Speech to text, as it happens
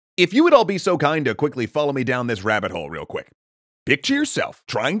If you would all be so kind to quickly follow me down this rabbit hole real quick. Picture yourself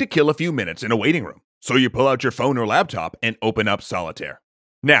trying to kill a few minutes in a waiting room. So you pull out your phone or laptop and open up Solitaire.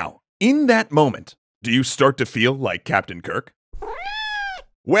 Now, in that moment, do you start to feel like Captain Kirk?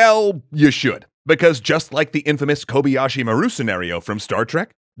 Well, you should, because just like the infamous Kobayashi Maru scenario from Star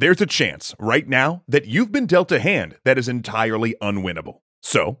Trek, there's a chance right now that you've been dealt a hand that is entirely unwinnable.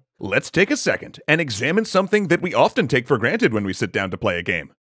 So, let's take a second and examine something that we often take for granted when we sit down to play a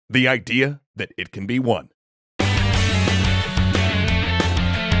game. The idea that it can be won.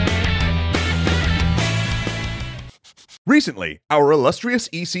 Recently, our illustrious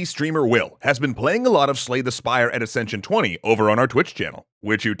EC streamer Will has been playing a lot of Slay the Spire at Ascension 20 over on our Twitch channel,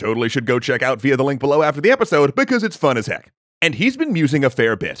 which you totally should go check out via the link below after the episode because it's fun as heck. And he's been musing a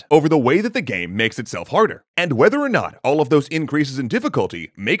fair bit over the way that the game makes itself harder, and whether or not all of those increases in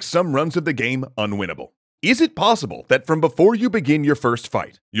difficulty make some runs of the game unwinnable. Is it possible that from before you begin your first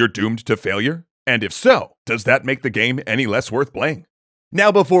fight, you're doomed to failure? And if so, does that make the game any less worth playing?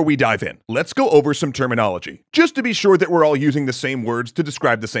 Now before we dive in, let's go over some terminology, just to be sure that we're all using the same words to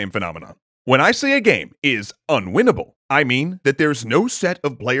describe the same phenomenon. When I say a game is unwinnable, I mean that there's no set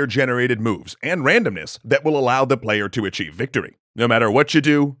of player-generated moves and randomness that will allow the player to achieve victory. No matter what you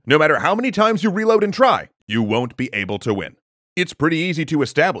do, no matter how many times you reload and try, you won't be able to win. It's pretty easy to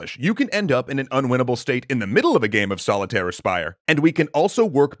establish you can end up in an unwinnable state in the middle of a game of Solitaire or Spire, and we can also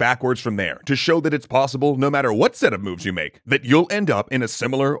work backwards from there to show that it's possible, no matter what set of moves you make, that you'll end up in a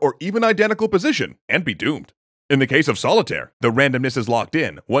similar or even identical position and be doomed. In the case of Solitaire, the randomness is locked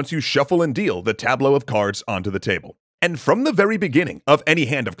in once you shuffle and deal the tableau of cards onto the table. And from the very beginning of any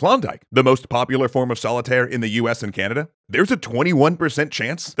Hand of Klondike, the most popular form of Solitaire in the US and Canada, there's a 21%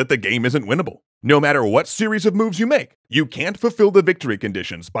 chance that the game isn't winnable. No matter what series of moves you make, you can't fulfill the victory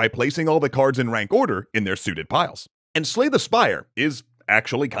conditions by placing all the cards in rank order in their suited piles. And Slay the Spire is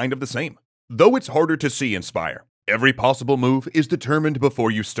actually kind of the same. Though it's harder to see in Spire, every possible move is determined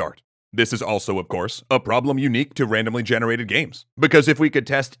before you start. This is also, of course, a problem unique to randomly generated games, because if we could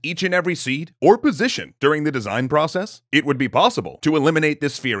test each and every seed or position during the design process, it would be possible to eliminate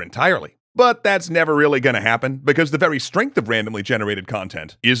this fear entirely. But that's never really going to happen, because the very strength of randomly generated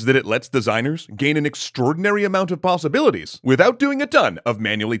content is that it lets designers gain an extraordinary amount of possibilities without doing a ton of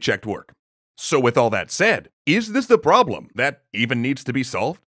manually checked work. So with all that said, is this the problem that even needs to be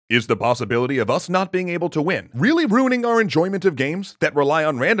solved? Is the possibility of us not being able to win really ruining our enjoyment of games that rely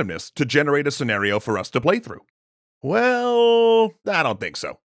on randomness to generate a scenario for us to play through? Well, I don't think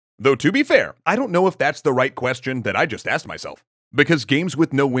so. Though to be fair, I don't know if that's the right question that I just asked myself. Because games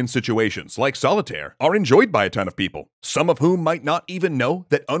with no-win situations, like Solitaire, are enjoyed by a ton of people, some of whom might not even know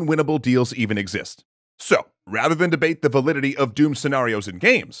that unwinnable deals even exist. So, rather than debate the validity of doomed scenarios in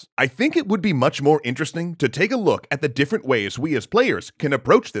games, I think it would be much more interesting to take a look at the different ways we as players can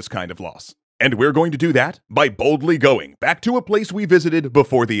approach this kind of loss. And we're going to do that by boldly going back to a place we visited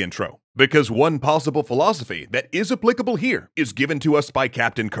before the intro. Because one possible philosophy that is applicable here is given to us by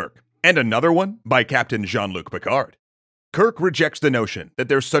Captain Kirk, and another one by Captain Jean-Luc Picard. Kirk rejects the notion that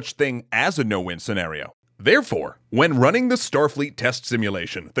there's such thing as a no-win scenario. Therefore, when running the Starfleet test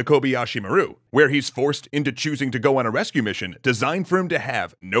simulation, the Kobayashi Maru, where he's forced into choosing to go on a rescue mission designed for him to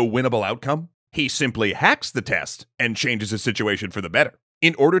have no winnable outcome, he simply hacks the test and changes his situation for the better,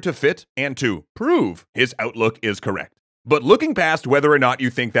 in order to fit and to prove his outlook is correct. But looking past whether or not you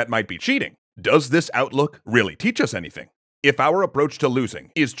think that might be cheating, does this outlook really teach us anything? If our approach to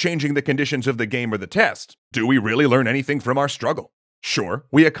losing is changing the conditions of the game or the test, do we really learn anything from our struggle? Sure,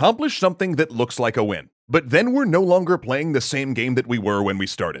 we accomplish something that looks like a win, but then we're no longer playing the same game that we were when we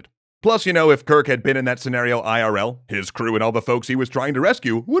started. Plus, if Kirk had been in that scenario IRL, his crew and all the folks he was trying to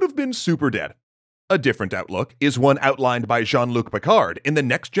rescue would have been super dead. A different outlook is one outlined by Jean-Luc Picard in the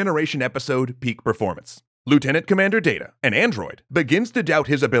Next Generation episode Peak Performance. Lieutenant Commander Data, an android, begins to doubt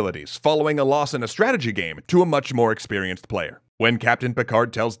his abilities following a loss in a strategy game to a much more experienced player. When Captain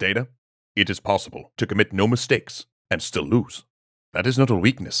Picard tells Data, "It is possible to commit no mistakes and still lose. That is not a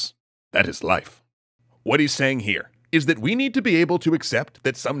weakness, that is life." What he's saying here is that we need to be able to accept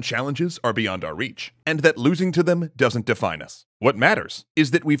that some challenges are beyond our reach, and that losing to them doesn't define us. What matters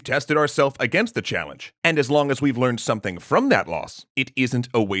is that we've tested ourselves against the challenge, and as long as we've learned something from that loss, it isn't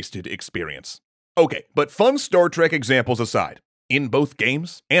a wasted experience. Okay, but fun Star Trek examples aside, in both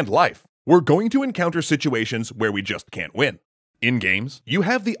games and life, we're going to encounter situations where we just can't win. In games, you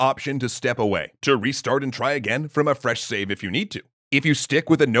have the option to step away, to restart and try again from a fresh save if you need to. If you stick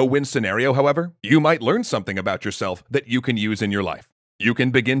with a no-win scenario, however, you might learn something about yourself that you can use in your life. You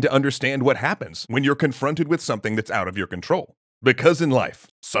can begin to understand what happens when you're confronted with something that's out of your control. Because in life,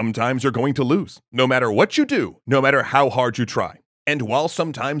 sometimes you're going to lose, no matter what you do, no matter how hard you try. And while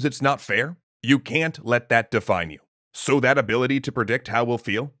sometimes it's not fair, you can't let that define you. So that ability to predict how we'll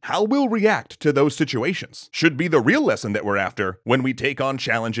feel, how we'll react to those situations, should be the real lesson that we're after when we take on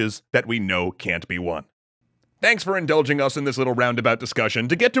challenges that we know can't be won. Thanks for indulging us in this little roundabout discussion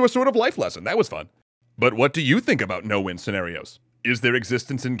to get to a sort of life lesson. That was fun. But what do you think about no-win scenarios? Is their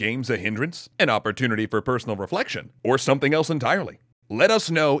existence in games a hindrance, an opportunity for personal reflection, or something else entirely? Let us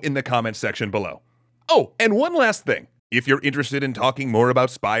know in the comments section below. Oh, and one last thing. If you're interested in talking more about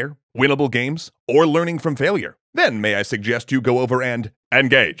Spire, winnable games, or learning from failure, then may I suggest you go over and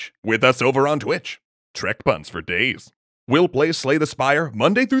engage with us over on Twitch. Trek puns for days. We'll play Slay the Spire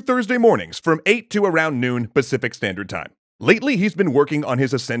Monday through Thursday mornings from 8 to around noon Pacific Standard Time. Lately, he's been working on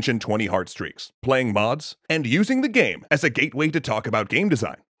his Ascension 20 heart streaks, playing mods, and using the game as a gateway to talk about game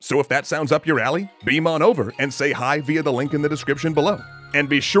design. So if that sounds up your alley, beam on over and say hi via the link in the description below. And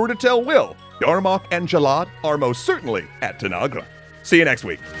be sure to tell Will, Darmok and Jalad are most certainly at Tanagra. See you next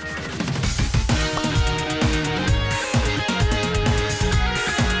week.